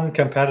fun,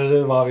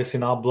 competitive, obviously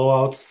not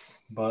blowouts,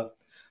 but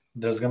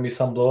there's going to be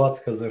some blowouts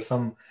because there's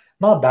some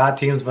not bad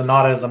teams, but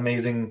not as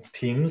amazing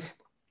teams.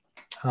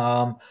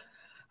 I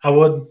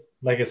would,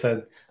 like I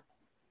said,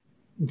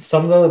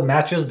 some of the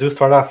matches do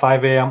start at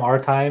 5 a.m. our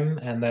time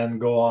and then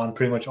go on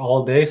pretty much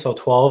all day. So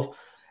 12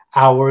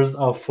 hours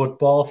of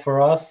football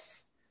for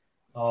us,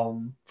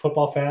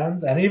 football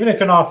fans. And even if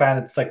you're not a fan,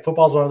 it's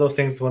football is one of those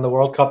things when the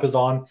World Cup is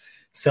on,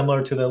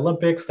 similar to the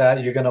Olympics,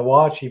 that you're going to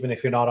watch, even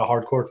if you're not a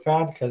hardcore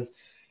fan, because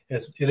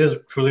it is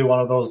truly one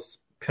of those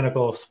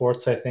pinnacle of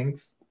sports, I think.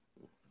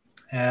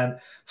 And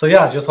so,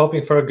 yeah, just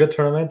hoping for a good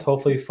tournament,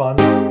 hopefully fun.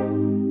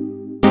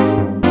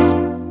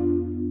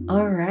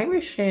 All right,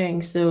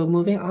 Rishang. So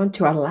moving on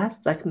to our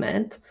last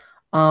segment,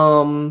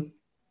 what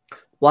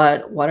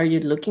are you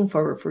looking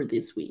for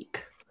this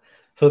week?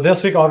 So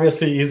this week,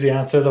 obviously, easy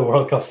answer, the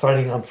World Cup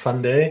starting on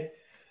Sunday.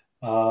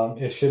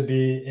 It should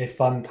be a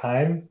fun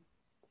time.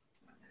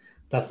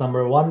 That's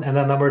number one. And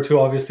then number two,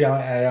 obviously,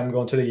 I am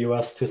going to the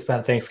US to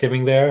spend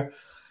Thanksgiving there.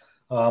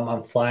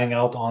 I'm flying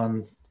out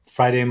on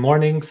Friday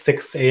morning,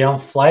 6 a.m.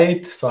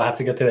 flight. So I have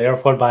to get to the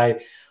airport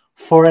by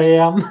 4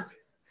 a.m.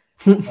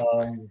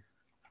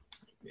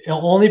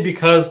 Only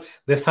because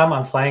this time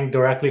I'm flying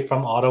directly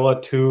from Ottawa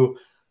to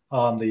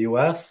the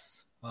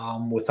US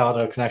without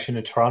a connection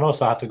to Toronto.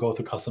 So I have to go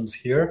through customs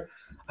here.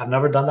 I've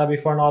never done that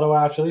before in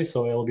Ottawa, actually.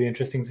 So it'll be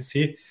interesting to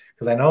see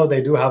because I know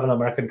they do have an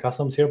American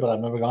customs here, but I've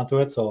never gone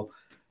through it. So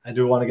I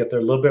do want to get there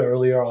a little bit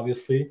earlier,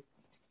 obviously.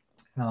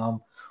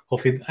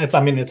 Hopefully,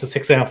 it's a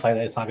 6 a.m. flight.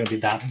 It's not going to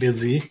be that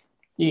busy.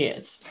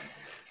 Yes.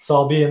 So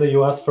I'll be in the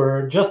US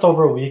for just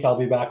over a week. I'll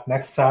be back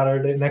next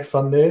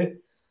Sunday.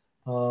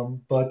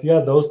 But yeah,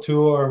 those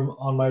two are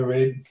on my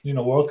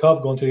radar. World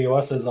Cup, going to the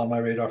US is on my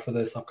radar for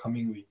this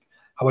upcoming week.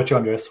 How about you,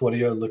 Andres? What are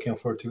you looking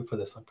forward to for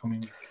this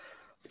upcoming week?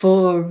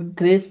 For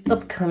this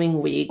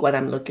upcoming week, what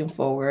I'm looking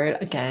forward,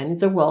 again, is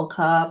the World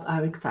Cup.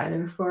 I'm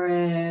excited for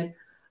it.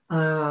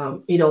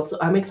 I'm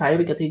excited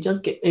because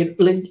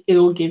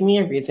it'll give me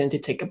a reason to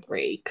take a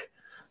break.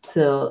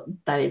 So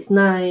that is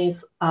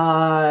nice.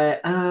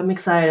 I'm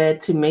excited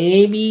to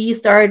maybe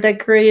start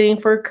decorating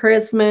for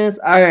Christmas.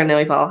 I don't know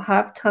if I'll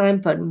have time,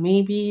 but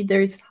maybe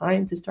there's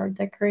time to start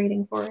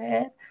decorating for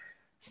it.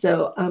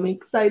 So I'm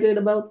excited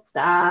about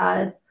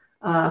that.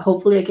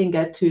 Hopefully I can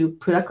get to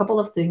put a couple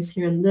of things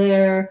here and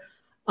there.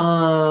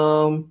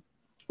 But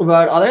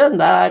other than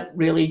that,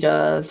 really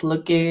just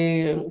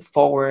looking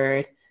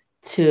forward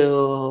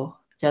to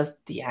just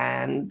the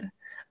end.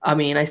 I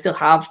mean, I still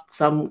have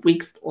some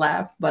weeks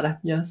left, but I'm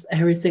just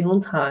every single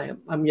time.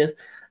 I'm just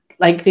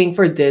like, think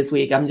for this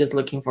week, I'm just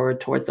looking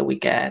forward towards the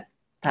weekend.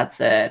 That's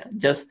it.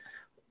 Just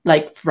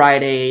like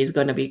Friday is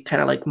going to be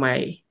kind of like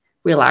my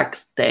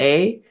relaxed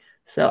day.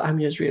 So I'm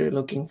just really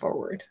looking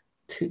forward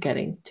to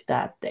getting to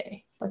that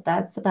day. But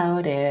that's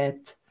about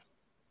it.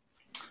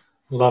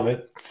 Love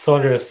it. So,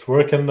 Andres,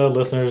 where can the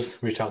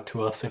listeners reach out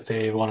to us if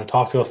they want to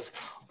talk to us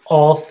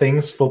all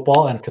things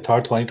football and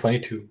Qatar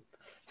 2022?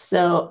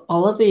 So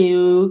all of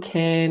you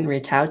can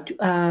reach out to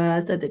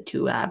us at the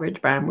Two Average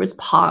Brammers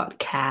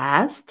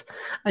podcast.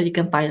 You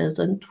can find us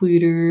on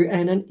Twitter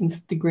and on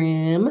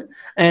Instagram.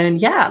 And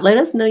yeah, let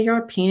us know your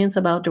opinions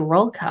about the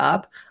World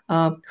Cup.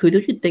 Who do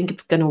you think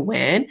it's going to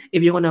win?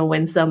 If you want to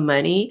win some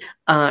money,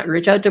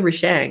 reach out to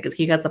Rishan because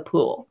he has a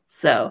pool.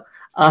 So,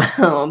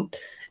 but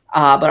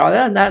other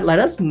than that, let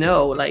us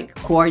know, like,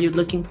 who are you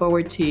looking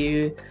forward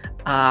to?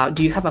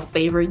 Do you have a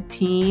favorite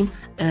team?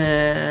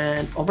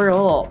 And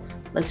overall,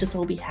 let's just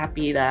all be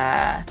happy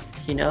that,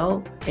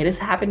 it is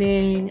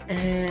happening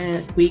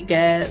and we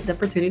get the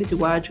opportunity to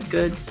watch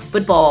good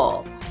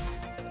football.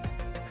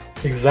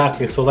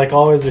 Exactly. So like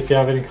always, if you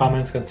have any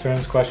comments,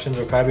 concerns, questions,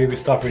 or crybaby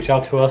stuff, reach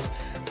out to us.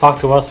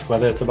 Talk to us,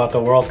 whether it's about the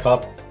World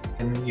Cup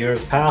in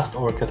years past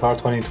or Qatar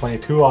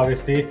 2022,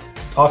 obviously.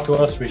 Talk to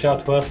us, reach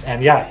out to us,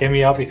 and yeah, hit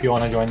me up if you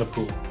want to join the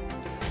pool.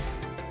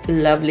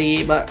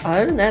 Lovely. But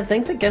other than that,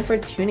 thanks again for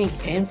tuning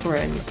in for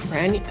a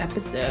brand new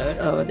episode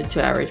of the Two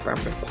Average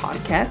Brammers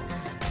podcast.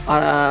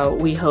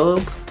 We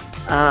hope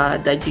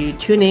that you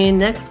tune in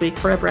next week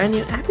for a brand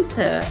new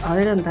episode.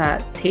 Other than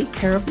that, take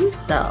care of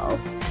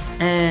yourselves,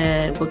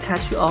 and we'll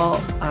catch you all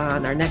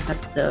on our next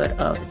episode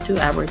of the Two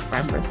Average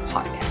Brammers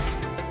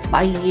podcast.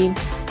 Bye.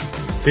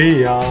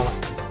 See ya.